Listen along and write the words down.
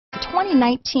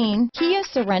2019 Kia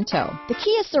Sorento. The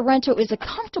Kia Sorento is a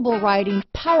comfortable riding,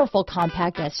 powerful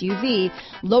compact SUV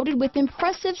loaded with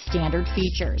impressive standard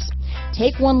features.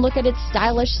 Take one look at its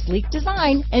stylish, sleek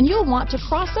design and you'll want to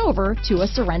cross over to a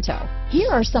Sorento. Here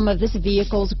are some of this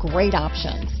vehicle's great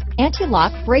options: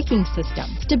 anti-lock braking system,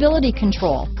 stability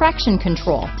control, traction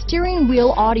control, steering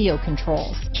wheel audio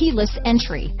controls, keyless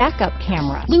entry, backup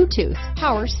camera, Bluetooth,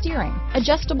 power steering,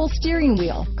 adjustable steering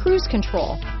wheel, cruise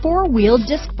control, four-wheel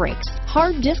disc brakes,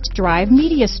 hard disk drive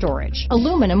media storage,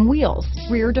 aluminum wheels,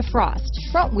 rear defrost,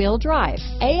 front-wheel drive,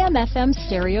 AM/FM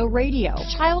stereo radio,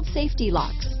 child safety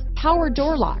locks, power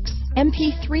door locks,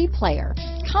 MP3 player.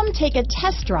 Come take a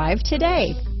test drive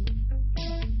today.